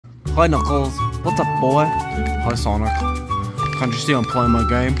Hi Knuckles. What's up, boy? Hi Sonic. Can't you see I'm playing my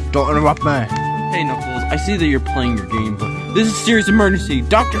game? Don't interrupt me. Hey Knuckles, I see that you're playing your game, but this is a serious emergency.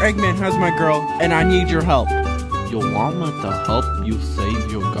 Dr. Eggman has my girl, and I need your help. You want me to help you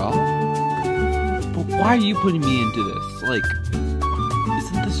save your girl? But why are you putting me into this? Like,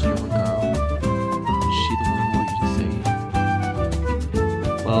 isn't this your girl? Is she the one you want you to save?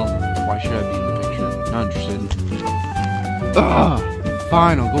 Well, why should I be in the picture? Not interested. Ugh!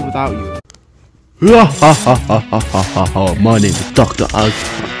 Fine, I'll go without you. My name is Dr. Ugg,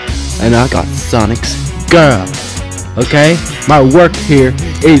 and I got Sonic's girl. Okay? My work here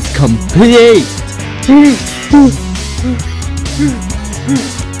is complete.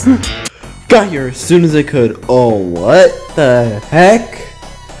 Got here as soon as I could. Oh, what the heck?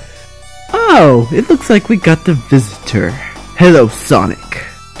 Oh, it looks like we got the visitor. Hello, Sonic.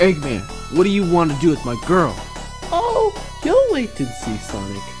 Eggman, what do you want to do with my girl? Oh, you'll wait and see,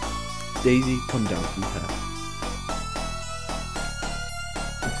 Sonic. Daisy, come down from that.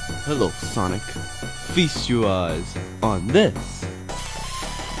 Hello, Sonic. Feast your eyes on this.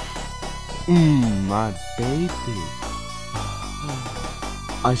 My baby.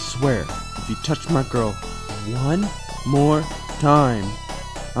 I swear, if you touch my girl one more time,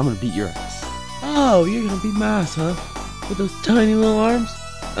 I'm gonna beat your ass. Oh, you're gonna beat my ass, huh? With those tiny little arms?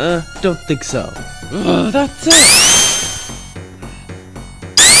 Don't think so. That's it!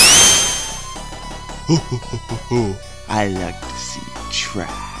 I like to see you try.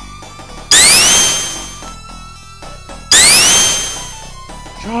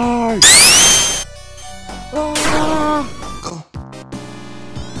 Charge! Ah!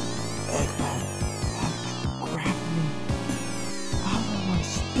 Eggman, grab me. I want to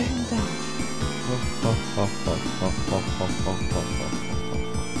spin that.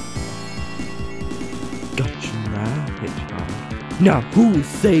 Got you now, Hedgehog. Now who will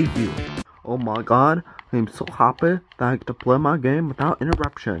save you? Oh my god, I'm so happy that I get to play my game without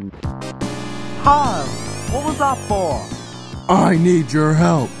interruption. Hi, what was that for? I need your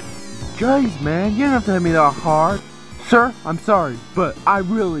help. Jeez, man, you didn't have to hit me that hard. Sir, I'm sorry, but I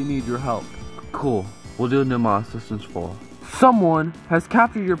really need your help. Cool, what do you need my assistance for? Someone has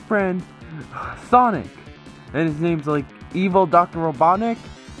captured your friend, Sonic. And his name's like Evil Dr. Robotnik.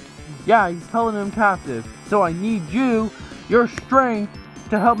 Yeah, he's holding him captive. So I need your strength,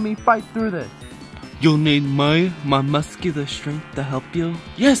 to help me fight through this. You'll need my muscular strength to help you?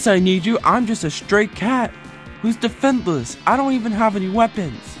 Yes, I need you. I'm just a stray cat who's defenseless. I don't even have any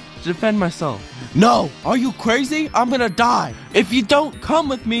weapons to defend myself. No! Are you crazy? I'm gonna die. If you don't come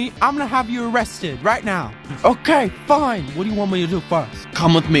with me, I'm gonna have you arrested right now. Okay, fine. What do you want me to do first?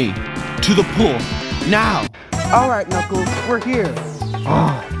 Come with me to the pool now. Alright, Knuckles, we're here.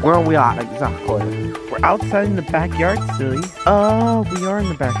 Oh, where are we at exactly? We're outside in the backyard, silly. Oh, we are in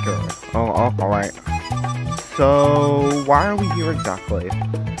the backyard. Oh, alright. So, why are we here exactly?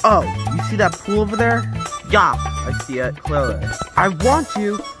 Oh, you see that pool over there? Yeah, I see it clearly. I want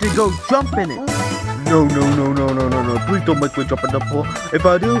you to go jump in it. No. Please don't make me jump in the pool. If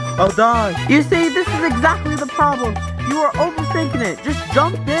I do, I'll die. You see, this is exactly the problem. You are overthinking it. Just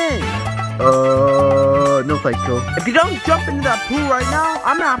jump in. No thank you. If you don't jump into that pool right now,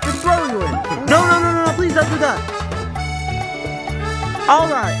 I'm gonna have to throw you in. No, please don't do that.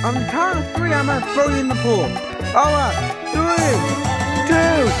 Alright, on the count of 3, I'm gonna throw you in the pool. Alright, 3, 2,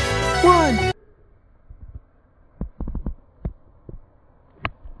 1.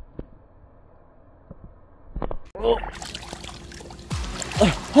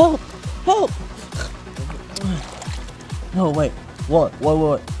 Help! No, wait. What?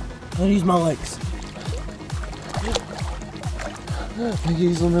 I gotta use my legs. I can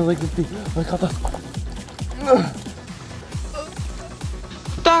use my legs and feet. I got that.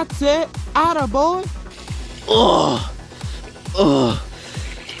 That's it. Attaboy.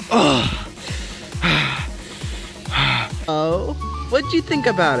 Oh, what'd you think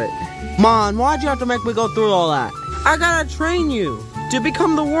about it? Mom, why'd you have to make me go through all that? I gotta train you to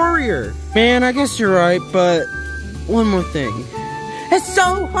become the warrior. Man, I guess you're right, but one more thing. It's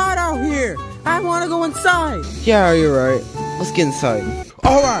so hot out here. I want to go inside. Yeah, you're right. Let's get inside.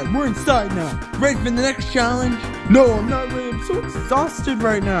 Alright, we're inside now. Ready for the next challenge? No, I'm not ready. I'm so exhausted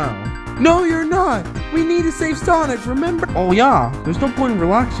right now. No, you're not. We need to save Sonic, remember? Oh yeah, there's no point in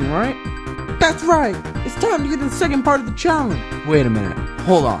relaxing, right? That's right. It's time to get to the second part of the challenge. Wait a minute.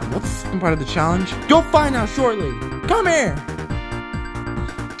 Hold on. What's the second part of the challenge? You'll find out shortly. Come here.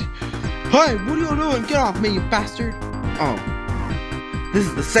 Hey, what are you doing? Get off me, you bastard. Oh. This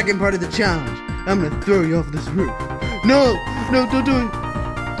is the second part of the challenge. I'm gonna throw you off this roof. No, don't do it.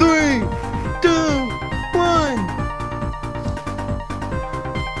 3, 2, 1.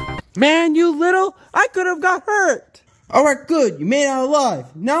 Man, you little, I could have got hurt. Alright, good, you made it out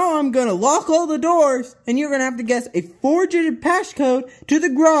alive. Now I'm gonna lock all the doors, and you're gonna have to guess a 4-digit passcode to the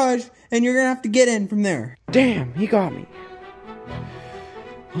garage, and you're gonna have to get in from there. Damn, he got me.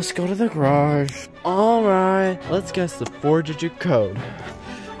 Let's go to the garage. Alright, let's guess the 4-digit code.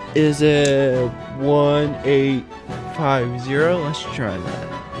 Is it 1850? Let's try that.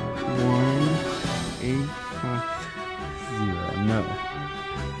 1850. No.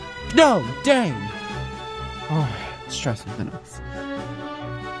 No, dang. Oh, let's try something else.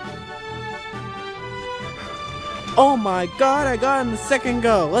 Oh my god, I got in the second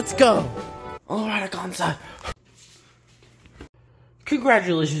go. Let's go. Alright, I got inside.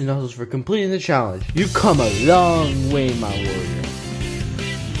 Congratulations, Knuckles, for completing the challenge. You've come a long way, my warrior.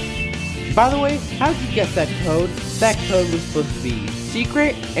 By the way, how did you get that code? That code was supposed to be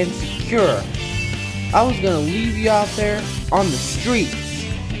secret and secure. I was gonna leave you out there on the streets,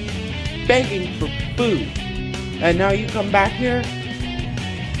 begging for food. And now you come back here?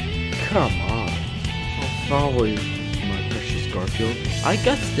 Come on. Oh, probably, my precious Garfield. I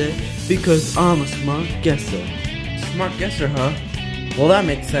guessed it because I'm a smart guesser. Smart guesser, huh? Well, that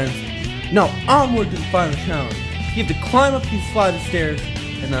makes sense. Now, onward to the final challenge. You have to climb up these flight of stairs,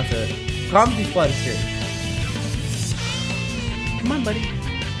 and that's it. Climb up these flight of stairs. Come on, buddy.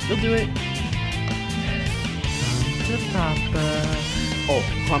 You'll do it. Come to Papa. Oh,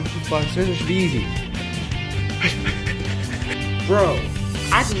 climb up these flight of stairs? It should be easy. Bro,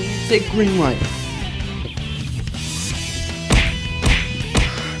 I didn't even say green light.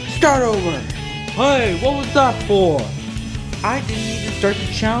 Start over. Hey, what was that for? I didn't even start the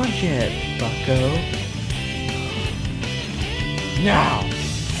challenge yet, bucko. Now,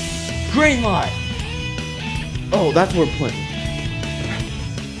 green light. Oh, that's where we're playing.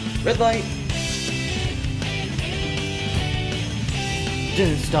 Red light.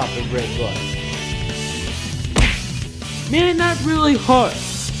 Didn't stop at red light. Man, that's really hard.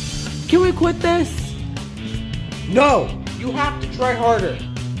 Can we quit this? No, you have to try harder.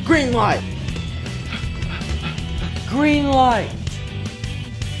 Green light. Green light.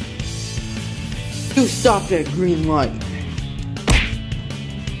 You stopped at green light.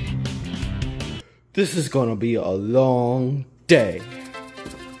 This is gonna be a long day.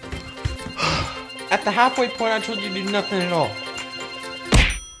 At the halfway point, I told you to do nothing at all.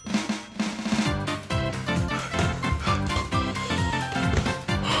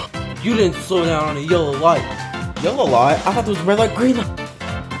 You didn't slow down on a yellow light. Yellow light? I thought there was red light, green light.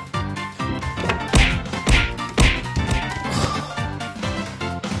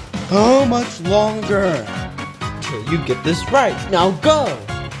 How much longer? Till you get this right. Now go!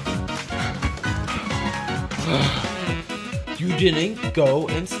 You didn't go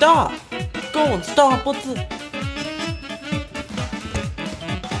and stop. Go and stop. What's the...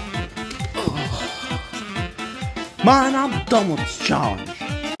 Man, I'm done with this challenge.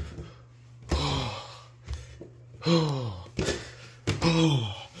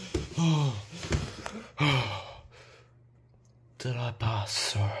 Did I pass,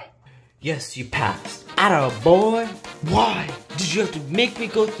 sir? Yes, you passed. Atta boy. Why did you have to make me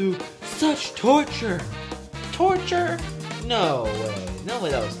go through such torture? Torture? No way. No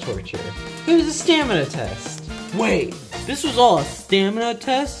way that was torture. It was a stamina test. Wait, this was all a stamina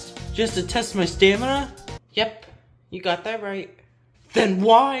test? Just to test my stamina? Yep, you got that right. Then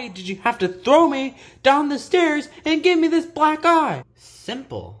why did you have to throw me down the stairs and give me this black eye?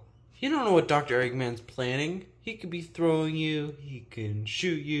 Simple. You don't know what Dr. Eggman's planning. He could be throwing you, he can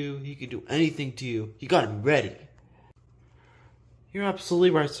shoot you, he can do anything to you. You gotta be ready. You're absolutely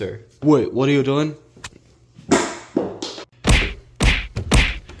right, sir. Wait, what are you doing?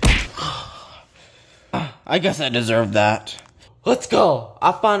 I guess I deserve that. Let's go.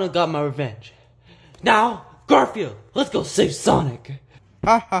 I finally got my revenge. Now, Garfield, let's go save Sonic.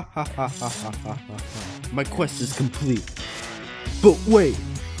 Ha ha ha ha ha ha ha. My quest is complete. But wait,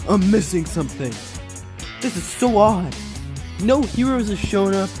 I'm missing something. This is so odd. No heroes have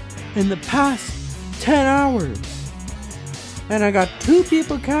shown up in the past 10 hours. And I got 2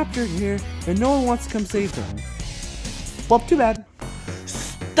 people captured here, and no one wants to come save them. Well, too bad.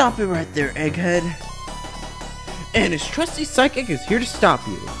 Stop it right there, Egghead. And his trusty psychic is here to stop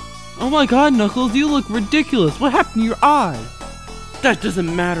you. Oh my god, Knuckles, you look ridiculous. What happened to your eye? That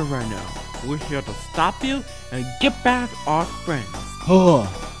doesn't matter right now. We're here to stop you and get back our friends. Oh,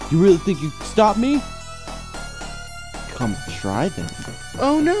 you really think you can stop me? Come try then.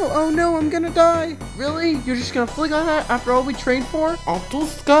 Oh no, I'm gonna die. Really? You're just gonna flick on that after all we trained for? I'm too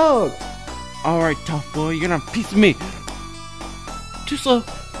scared. Alright, tough boy, you're gonna have a piece of me. Too slow.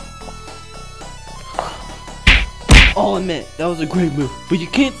 I'll admit, that was a great move, but you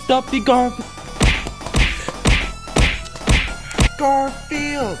can't stop me, Garfield.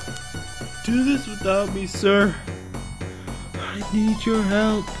 Garfield! Do this without me, sir. I need your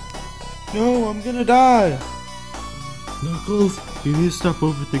help. No, I'm gonna die. Knuckles, you need to stop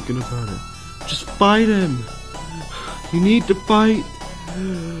overthinking about it. Just fight him. You need to fight.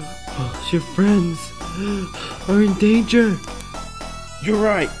 Your friends are in danger. You're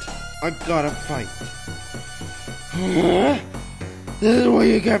right. I gotta fight. This is what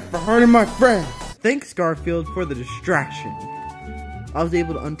you get for hurting my friends. Thanks, Garfield, for the distraction. I was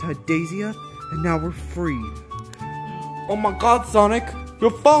able to untie Daisy up, and now we're free. Oh my god, Sonic,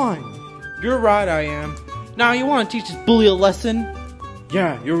 you're fine. You're right, I am. Now you want to teach this bully a lesson?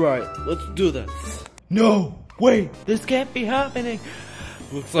 Yeah, you're right. Let's do this. No, wait, this can't be happening.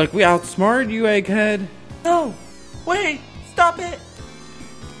 Looks like we outsmarted you, Egghead. No, wait, stop it.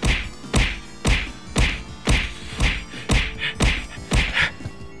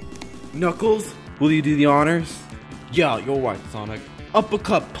 Knuckles, will you do the honors? Yeah, you're right, Sonic.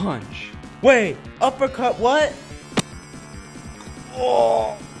 Uppercut punch. Wait, uppercut what?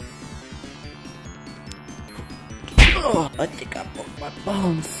 Oh. I think I broke my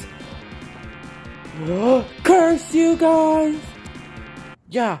bones. Curse you guys!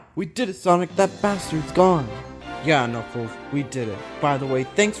 Yeah, we did it, Sonic. That bastard's gone. Yeah, Knuckles, we did it. By the way,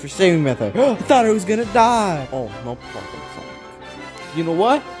 thanks for saving me there. I thought I was gonna die. Oh, no problem, Sonic. You know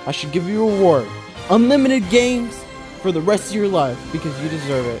what? I should give you a reward. Unlimited games for the rest of your life because you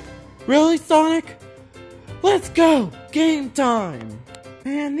deserve it. Really, Sonic? Let's go! Game time!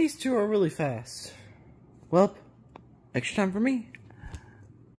 Man, these two are really fast. Well, extra time for me.